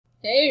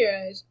Hey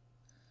guys,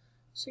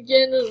 it's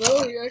again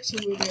another reaction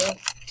video.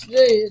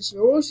 Today it's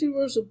Rosie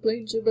versus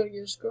plane trip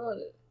against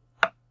Grounded.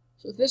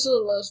 So this is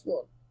the last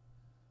one.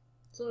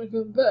 So I'm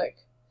coming back.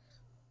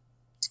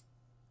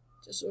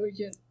 Just so we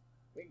can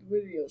make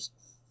videos.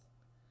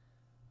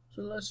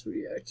 So let's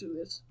react to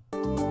this.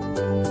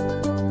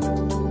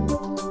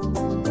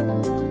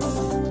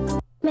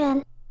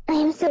 Man, I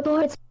am so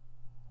bored.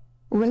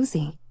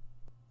 Rosie,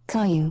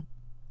 Caillou,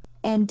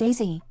 and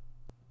Daisy,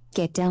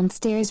 get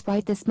downstairs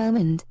right this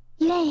moment.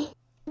 Yay.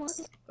 Oh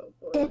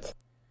boy. It.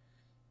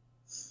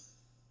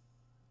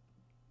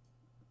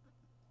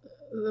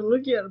 They're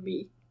looking at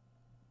me.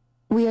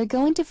 We are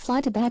going to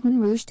fly to Baton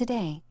Rouge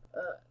today.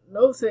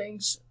 No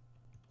thanks.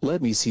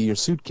 Let me see your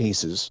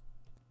suitcases.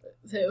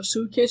 They have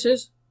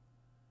suitcases?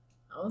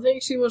 I don't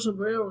think she was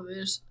aware of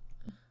this.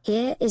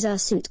 Here is our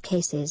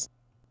suitcases.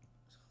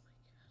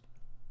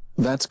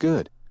 That's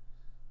good.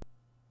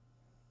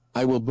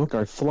 I will book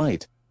our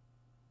flight.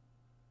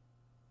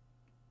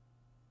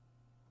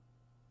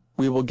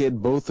 We will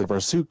get both of our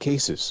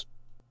suitcases.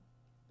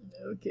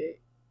 Okay.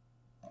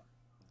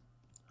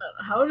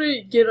 How do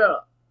you get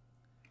a...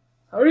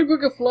 How do you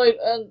book a flight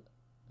and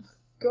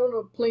go on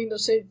a plane the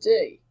same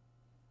day?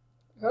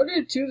 How do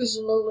you do this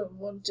in all in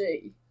one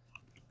day?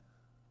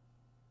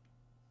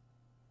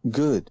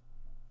 Good.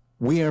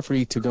 We are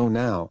free to go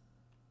now.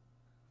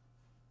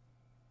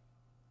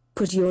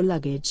 Put your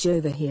luggage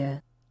over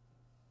here.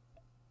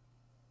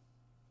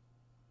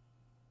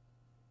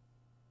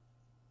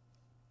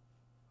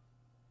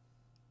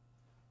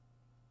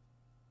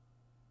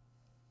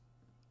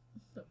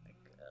 Oh my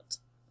god.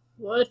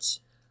 What?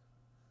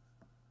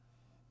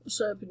 What's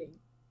happening?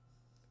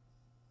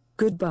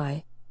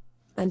 Goodbye.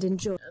 And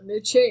enjoy And they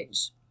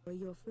changed.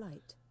 your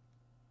flight.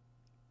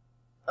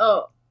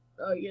 Oh,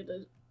 I get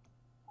it.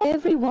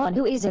 Everyone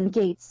who is in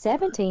gate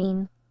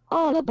 17,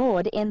 all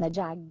aboard in the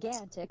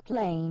gigantic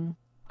plane.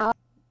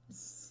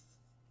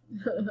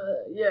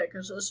 Yeah,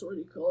 because that's what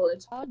you call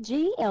it.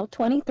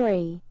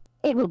 GL23.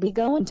 It will be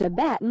going to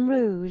Baton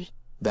Rouge.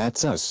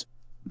 That's us.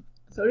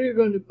 I thought you were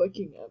going to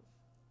Buckingham.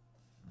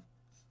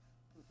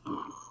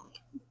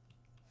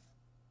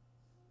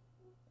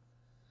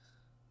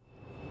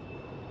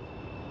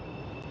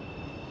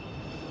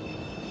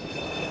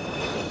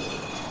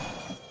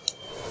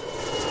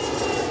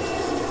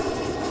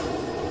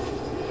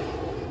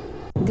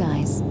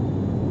 Guys,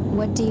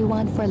 what do you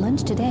want for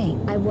lunch today?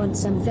 I want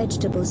some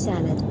vegetable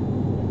salad.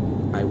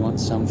 I want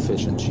some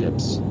fish and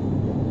chips.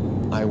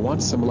 I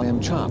want some lamb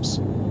chops.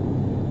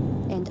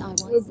 And I want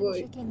some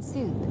boy. chicken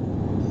soup.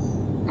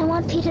 I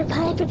want Peter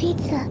Piper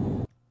pizza.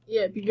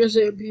 Yeah, because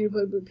they have Peter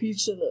Piper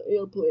pizza in the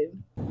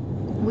airplane.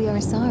 We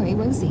are sorry,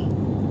 Rosie.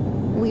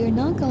 We are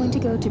not going to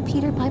go to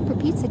Peter Piper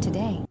Pizza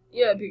today.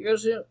 Yeah,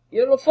 because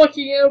you're in a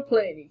fucking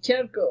airplane. You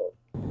can't go.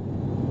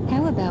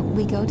 How about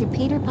we go to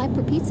Peter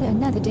Piper Pizza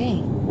another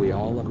day? We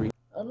all agree.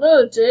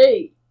 Another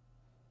day.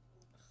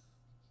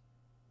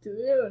 Do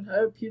we even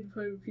have Peter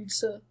Piper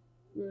pizza?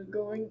 We're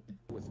going.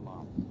 With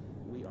Mom.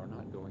 We are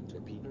not going to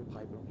Peter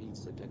Piper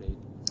Pizza today.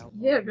 How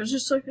Yeah, because you're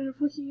stuck in a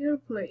fucking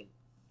airplane.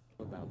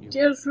 about you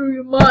Get it through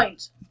your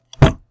mind.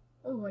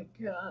 Oh my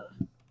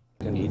god.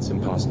 can eat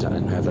some pasta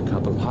and have a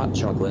cup of hot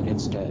chocolate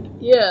instead?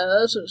 Yeah,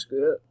 that sounds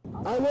good.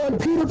 I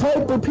want Peter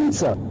Piper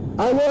pizza.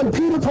 I want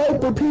Peter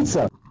Piper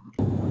pizza.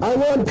 I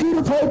want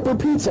Peter Piper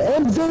pizza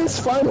and this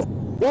final.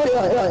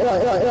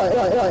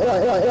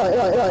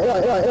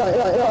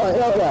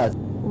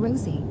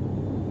 Rosie,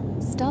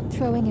 stop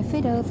throwing a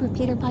fit over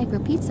Peter Piper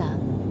Pizza.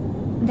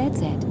 That's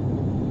it.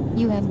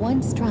 You have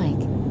one strike.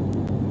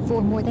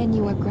 For more than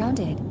you are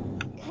grounded.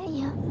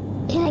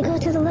 Can I go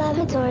to the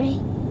lavatory?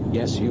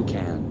 Yes, you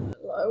can.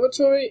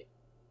 Lavatory?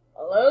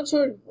 A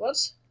lavatory? What?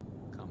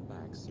 Come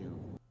back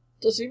soon.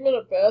 Does he mean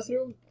a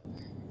bathroom?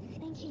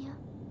 Thank you.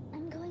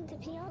 I'm going to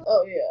pee all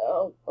Oh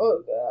yeah,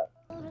 oh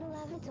god. over the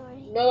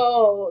lavatory.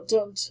 No,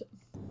 don't.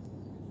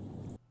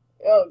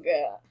 Oh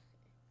god.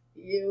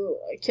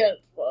 I can't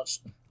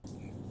watch.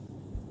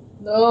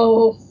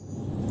 No.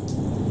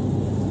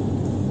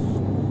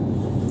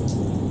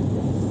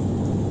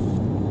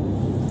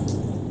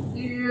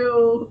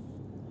 Ew.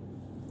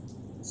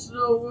 It's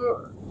no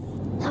work.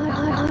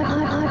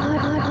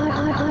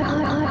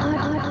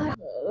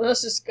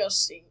 That's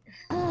disgusting.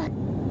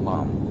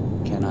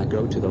 Mom, can I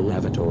go to the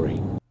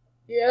lavatory?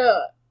 Yeah,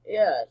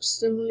 it's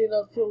definitely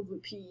not filled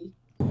with pee.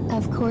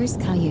 Of course,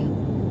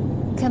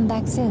 Caillou. Come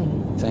back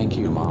soon. Thank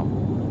you,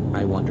 Mom.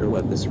 I wonder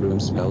what this room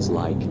smells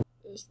like.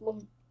 It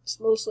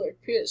smells like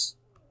piss.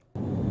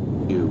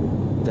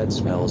 Ew, that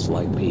smells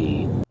like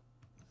pee.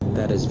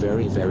 That is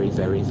very, very,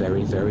 very,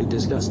 very, very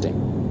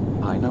disgusting.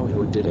 I know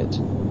who did it.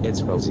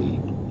 It's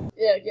Rosie.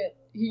 Yeah,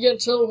 he can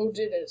tell who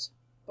did it,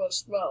 but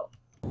smell.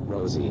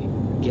 Rosie,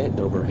 get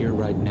over here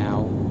right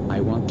now. I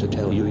want to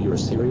tell you your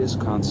serious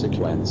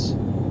consequence.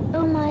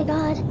 Oh my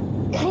god.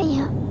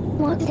 Kaya,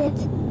 what is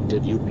it?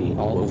 Did you pee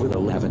all over the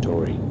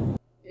lavatory?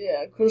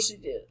 Yeah, of course he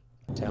did.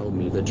 Tell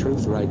me the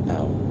truth right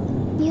now.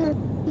 You.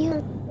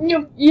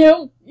 Yum,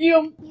 yum,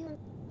 yum.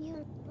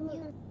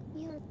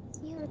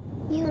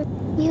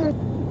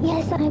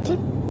 Yes, I did.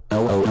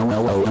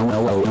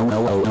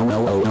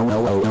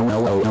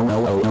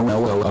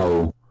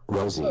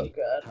 Rosie, Oh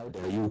god. how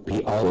dare you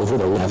pee all over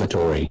the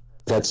lavatory?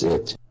 That's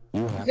it.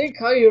 You I have think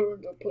Kaya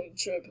ruined the plane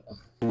trip.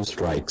 2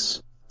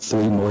 strikes.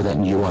 3 more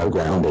than you are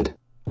grounded.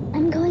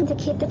 I'm going to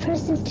keep the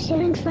person's chair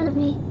in front of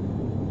me.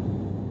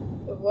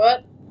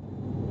 What?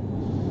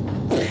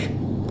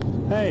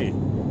 Hey,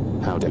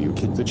 how dare you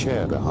kick the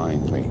chair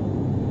behind me?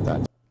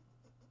 That's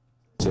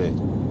it.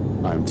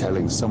 I'm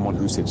telling someone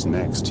who sits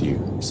next to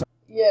you.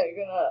 Yeah,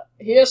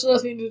 he has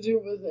nothing to do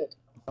with it.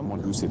 Someone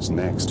who sits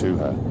next to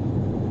her.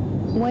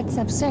 What's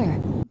up,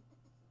 sir?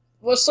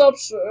 What's up,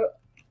 sir?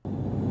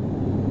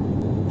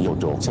 Your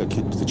daughter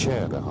kicked the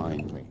chair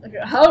behind me. Okay,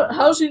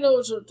 how's he know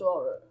it's her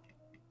daughter?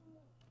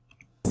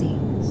 See,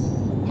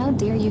 how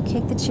dare you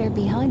kick the chair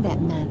behind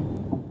that man?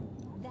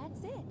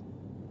 That's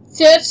it.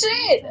 That's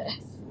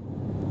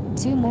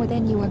it! 2 more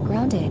than you are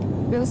grounded.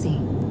 Rosie,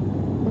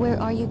 where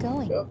are you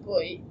going? Good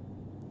boy.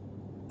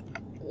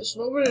 There's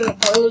nobody in the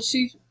pilot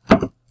seat.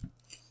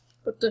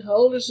 What the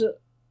hell is it?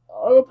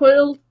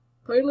 Autopilot?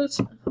 Pilot?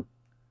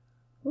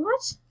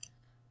 What?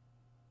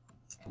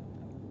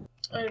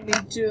 I didn't mean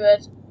to do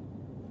that.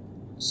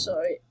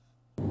 Sorry.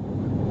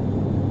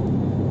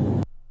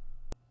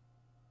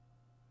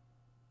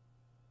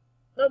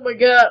 Oh my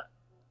god.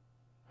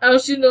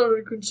 How's she know how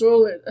to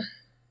control it?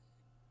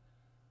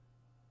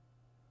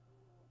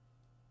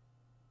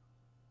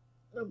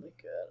 Oh my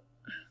god.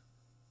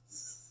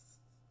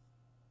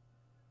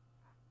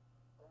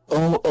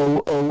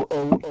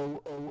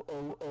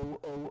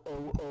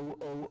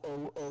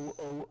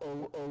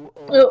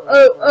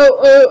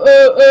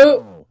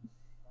 Oh.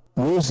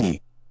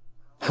 Rosie,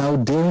 how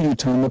dare you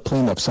turn the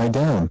plane upside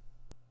down?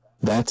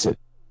 That's it.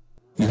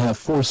 You have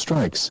 4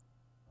 strikes.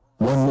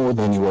 1 more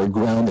than you are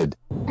grounded.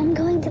 I'm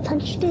going to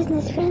punch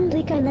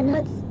business-friendly guy in the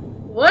nuts.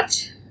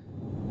 What?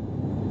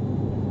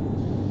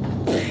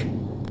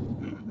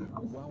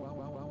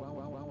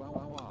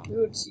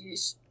 Oh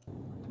jeez.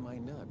 My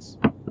nuts.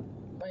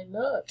 My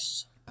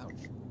nuts. Ouch.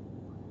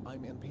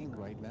 I'm in pain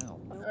right now.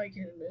 I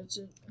can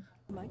imagine.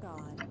 Oh my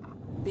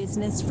god.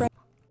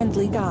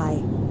 Business-friendly guy.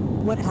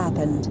 What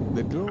happened?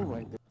 The girl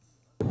right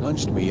there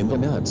punched me in the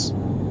nuts.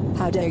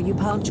 How dare you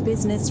punch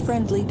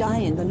business-friendly guy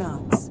in the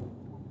nuts?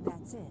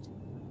 That's it.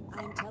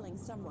 I'm telling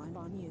someone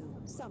on you.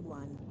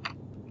 Someone.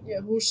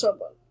 Yeah, who's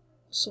someone?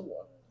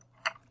 Someone.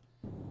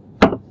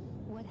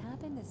 What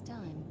happened this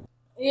time?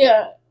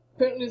 Yeah,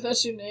 apparently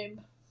that's your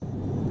name.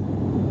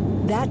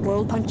 That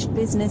girl punched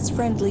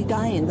business-friendly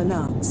guy in the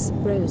nuts.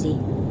 Rosie,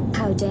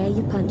 how dare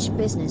you punch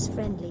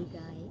business-friendly guy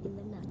in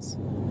the nuts?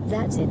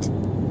 That's it.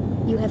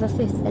 You have a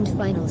 5th and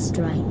final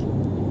strike.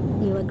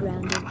 You are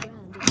grounded for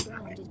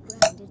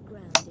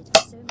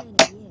so many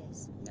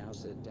years. Now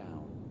sit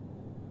down.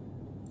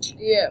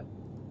 Yeah,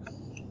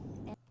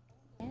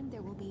 And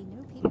there will be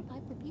no Peter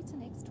Piper pizza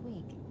next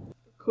week.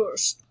 of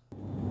course.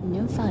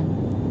 No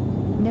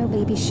fun. No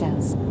baby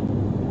shows.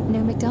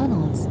 No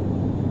McDonald's.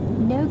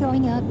 No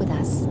going out with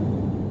us.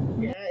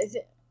 Yeah,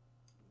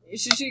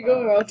 is she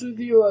going out with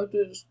you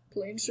after this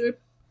plane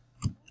trip?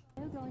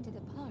 No going to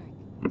the park.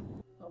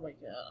 Oh my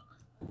god.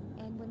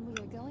 And when we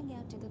are going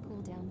out to the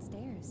pool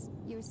downstairs,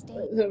 you're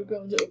staying They're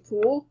going to a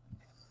pool?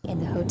 in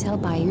the hotel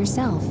by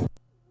yourself.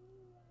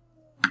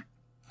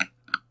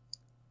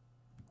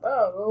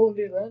 Oh, it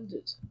already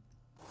landed.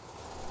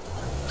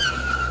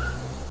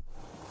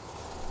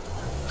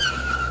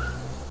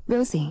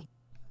 Rosie,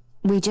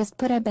 we just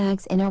put our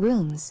bags in our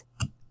rooms.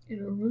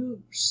 In our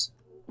rooms.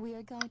 We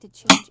are going to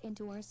change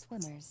into our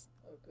swimmers.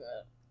 Oh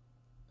god.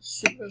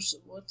 Swimmers,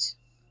 what?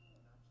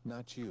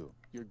 Not you.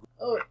 You're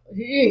Oh,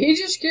 he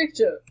just kicked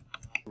her.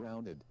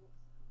 grounded.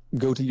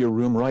 Go to your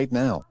room right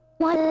now.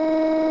 What?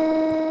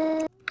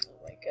 Oh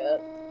my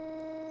god.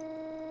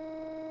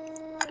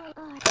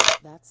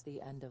 That's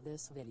the end of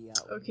this video.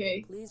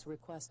 Okay. Please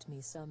request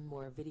me some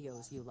more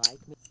videos you like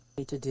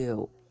me to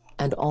do.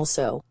 And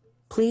also,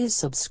 please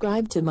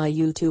subscribe to my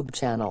YouTube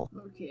channel.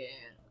 Okay.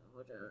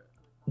 Whatever.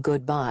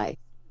 Goodbye.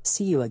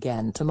 See you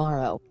again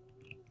tomorrow.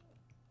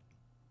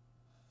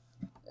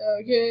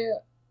 Okay.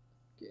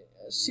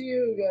 See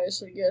you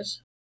guys, I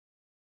guess.